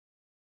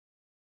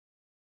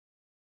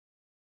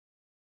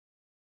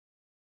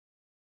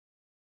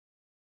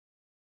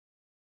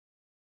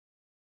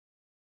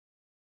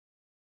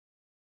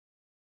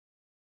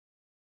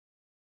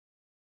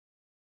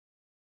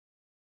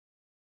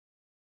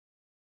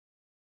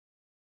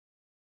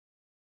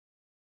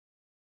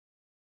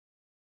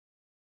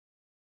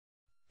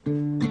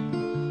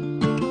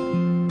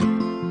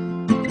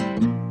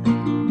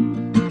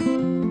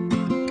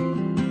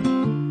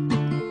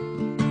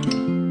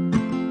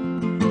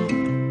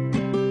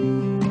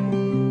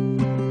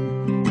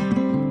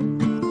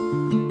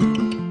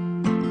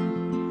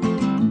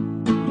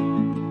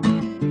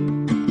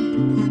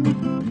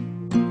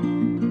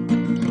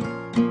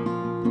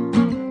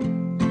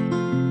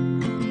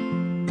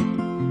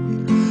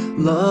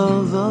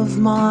Love of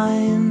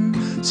mine,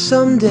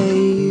 someday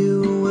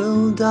you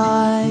will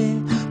die,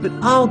 but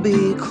I'll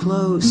be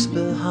close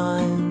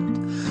behind.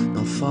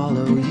 I'll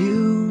follow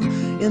you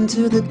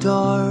into the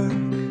dark,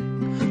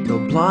 no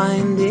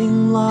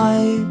blinding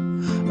light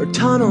or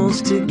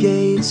tunnels to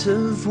gates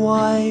of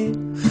white,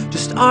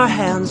 just our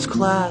hands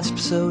clasped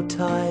so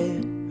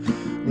tight,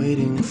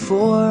 waiting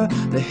for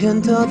the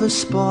hint of a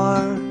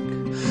spark.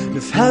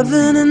 If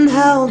heaven and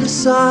hell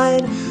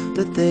decide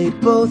that they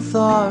both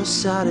are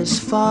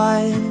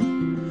satisfied,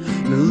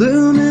 and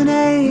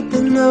illuminate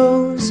the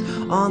nose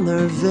on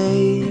their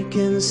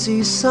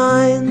vacancy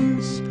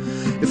signs.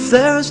 If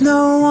there's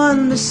no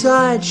one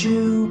beside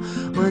you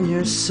when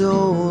your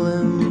soul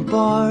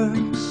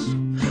embarks,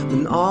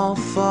 then I'll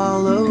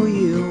follow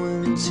you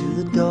into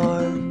the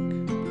dark.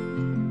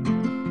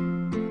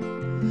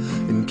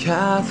 In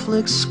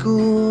Catholic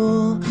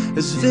school,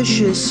 as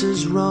vicious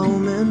as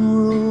Roman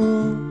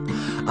rule,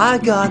 I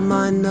got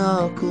my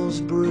knuckles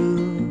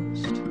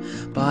bruised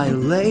by a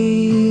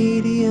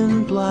lady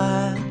in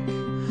black,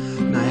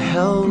 and I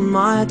held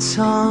my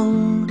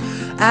tongue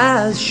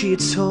as she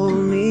told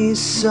me,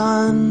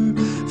 son,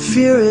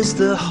 fear is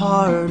the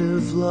heart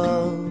of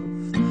love.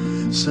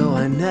 So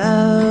I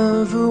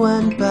never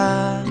went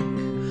back.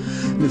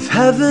 And if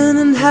heaven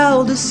and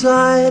hell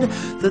decide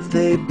that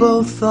they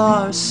both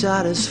are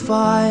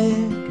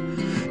satisfied,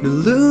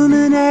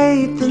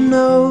 illuminate the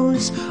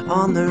nose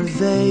on their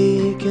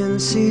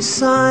vacancy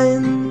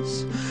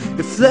signs.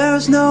 If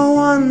there's no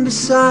one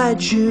beside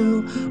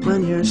you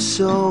when your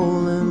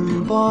soul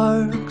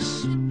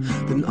embarks,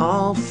 then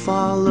I'll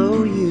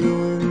follow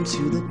you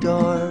into the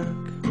dark.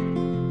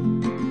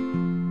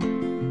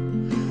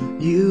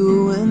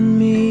 You and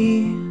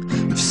me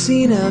have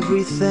seen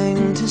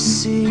everything to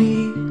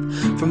see,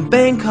 from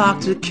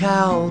Bangkok to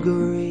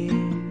Calgary,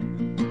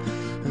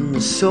 and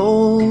the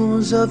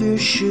soles of your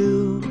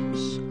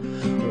shoes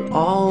are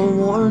all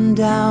worn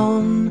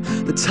down.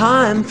 The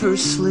time for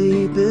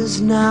sleep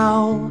is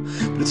now,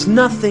 but it's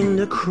nothing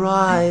to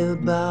cry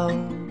about,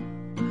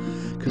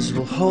 'cause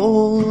we'll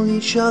hold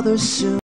each other soon.